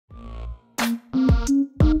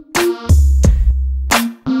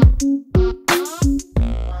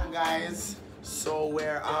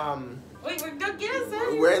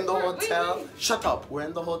hotel. wait. Shut up. We're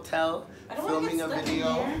in the hotel filming a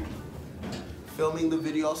video. Filming the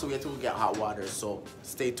video, so we have to go get hot water. So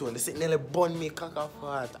stay tuned. This is nearly bun me cock off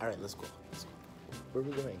hot. Alright, let's go. Let's go. Where are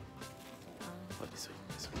we going? Oh, this way.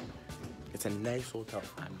 This way. It's a nice hotel,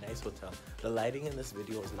 a nice hotel. The lighting in this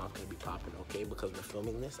video is not gonna be popping, okay? Because we're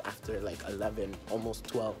filming this after like 11, almost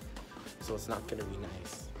 12. So it's not gonna be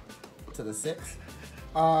nice. To the 6.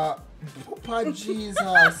 Papa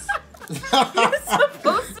Jesus. You're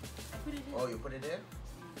supposed to. Oh, you put it in?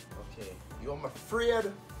 Okay. You I'm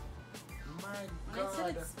afraid. My When God. I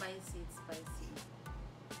said it's spicy, it's spicy.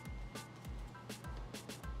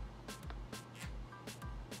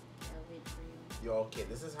 I'll wait for you. Yo, okay,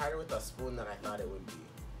 this is harder with a spoon than I thought it would be.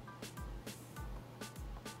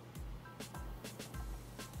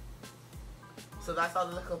 So that's all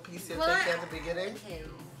the little piece you take at the beginning? Okay.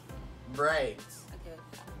 Right. Okay.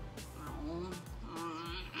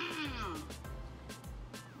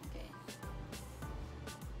 Okay.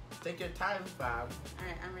 Take your time, fam.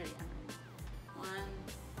 Alright, I'm ready. 1,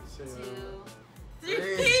 2, 3.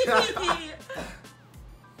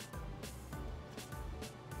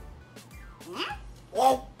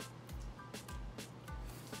 Whoa!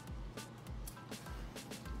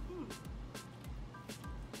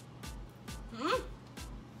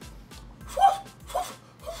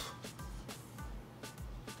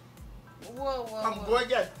 Whoa. Go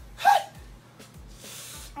again.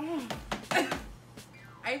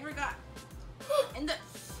 I forgot. In the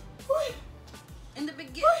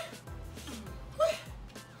beginning.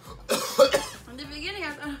 In the beginning,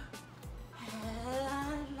 I thought.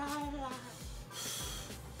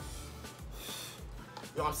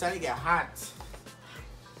 Yo, I'm starting to get hot.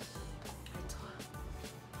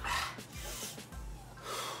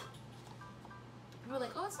 People were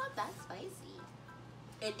like, oh, it's not that spicy.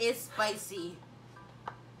 It is spicy.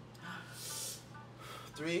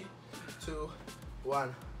 3, 2,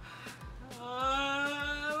 1.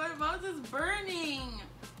 My mouth is burning.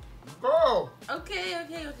 Go! Okay.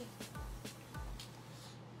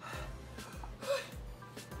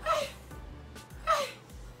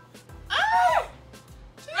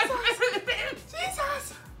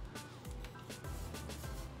 Jesus!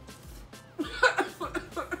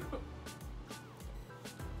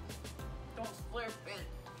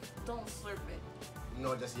 Don't slurp it.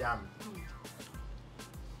 No, just yam.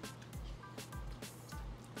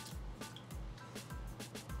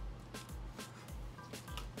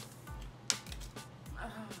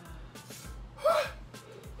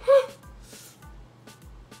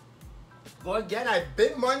 Go again, I've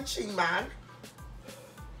been munching, man.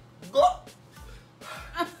 Go.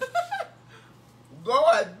 Go,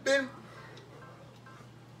 I've been.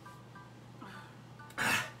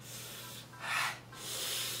 I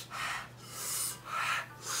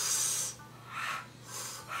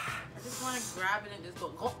just want to grab it and just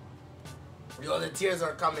go. Yo, the tears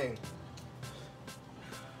are coming.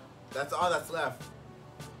 That's all that's left.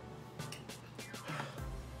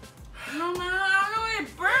 No,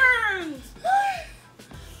 it burns.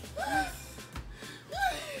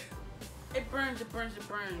 It burns. It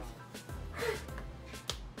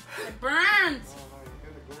burns.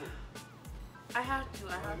 I have to.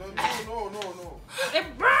 No.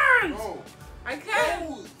 It burns. No. I can't.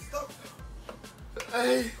 No, stop.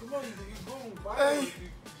 Hey. Come on, you're going viral.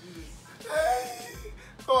 Hey.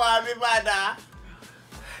 Go on, me brother.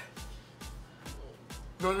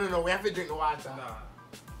 No, we have to drink the water. Nah.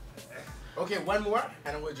 Okay, one more,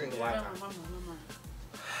 and then we'll drink the water. One more.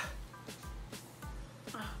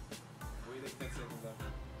 Wait like 10 seconds after.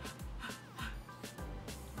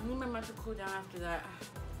 I need my mouth to cool down after that.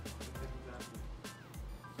 10 seconds after.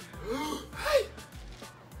 Hey!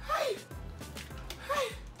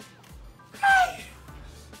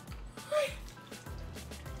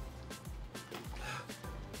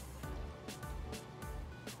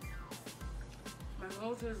 My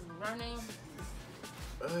nose is running.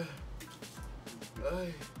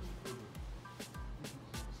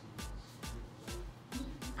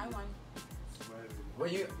 I won. Were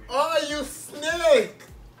you? Oh, you snake!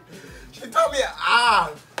 She told me,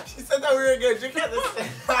 she said that we were gonna drink at the same.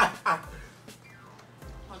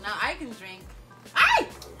 Well, now I can drink. Ay!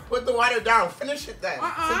 Put the water down. Finish it then.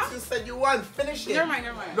 Since you said you won, finish it. Never mind.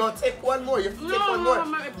 No, take one more. You have to take one No,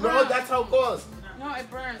 more. it No, burns. that's how it goes. No, it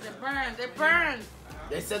burns.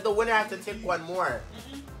 They said the winner has to take one more.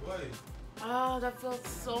 Why? Oh, that feels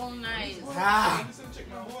so nice. Ah. I just check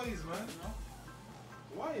my boys, man.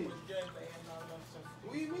 Why?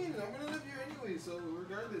 What do you mean? I'm gonna live here anyway, so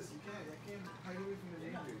regardless, I can't hide away from the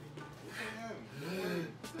danger. Yes, I am. Don't worry.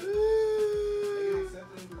 I get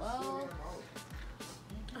accepted into the story, I'm out.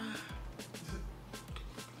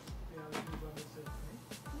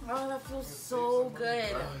 Oh, that feels so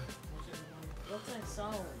good. Looks like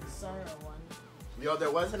sour one. Yo,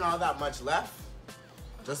 there wasn't all that much left.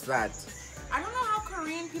 Just that. I don't know how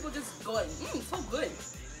Korean people just go, so good.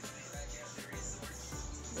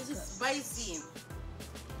 This is spicy.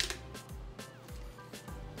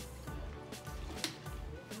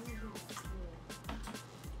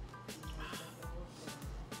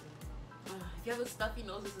 If you have a stuffy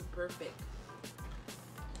nose, this is perfect.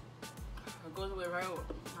 It goes away right over.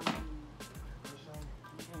 I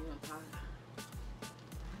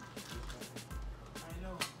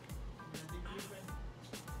know.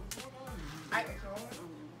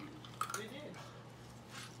 They did.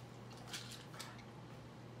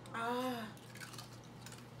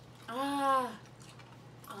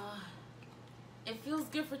 It feels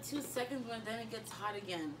good for 2 seconds, but then it gets hot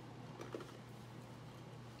again.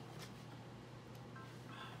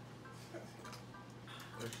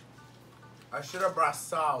 I should have brought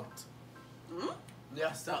salt. Hmm?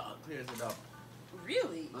 Yeah, salt clears it up.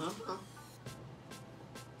 Really?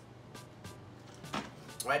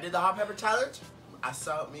 When I did the hot pepper challenge, I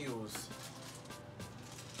salt me use.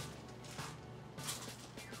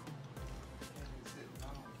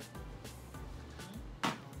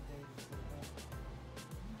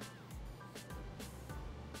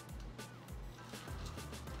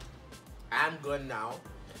 I'm good now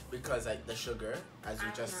because like the sugar, as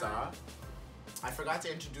you just saw. I forgot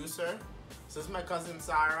to introduce her. So this is my cousin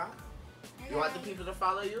Sarah. You want the people to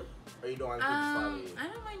follow you, or you don't want the people to follow you? I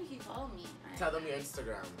don't mind if you follow me. Tell them your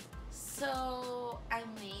Instagram. So I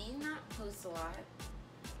may not post a lot.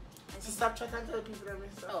 So stop trying to tell the people that I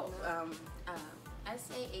missed Oh,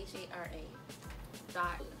 SAHARA.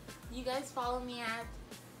 Dot. You guys follow me at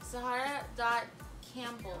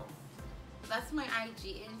Sahara.Campbell. That's my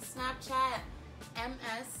IG. In Snapchat,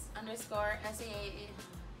 MS_SAA.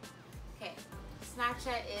 Okay.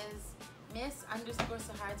 Snapchat is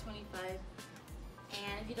Miss_Sahara25.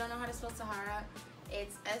 And if you don't know how to spell Sahara,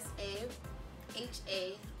 it's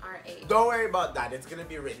SAHARA. Don't worry about that. It's gonna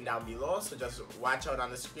be written down below. So just watch out on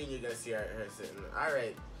the screen. You're gonna see her sitting. All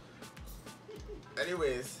right.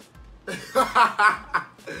 Anyways.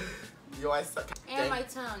 Yo, I suck. And my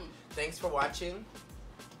tongue. Thanks for watching.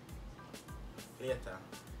 Later.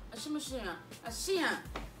 That's my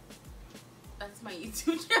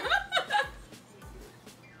YouTube channel.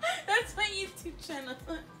 That's my YouTube channel.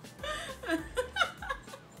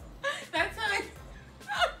 That's how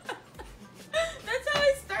I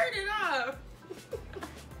started off.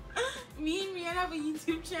 Me and Rihanna have a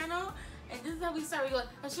YouTube channel, and this is how we start. We go,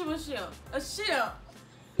 Ashia.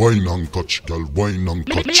 Wine and touch, girl, wine and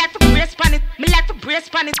touch. Me like to brace pan it, me like to brace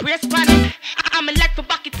pan it, brace pan it. I'm like to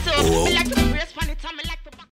back it up.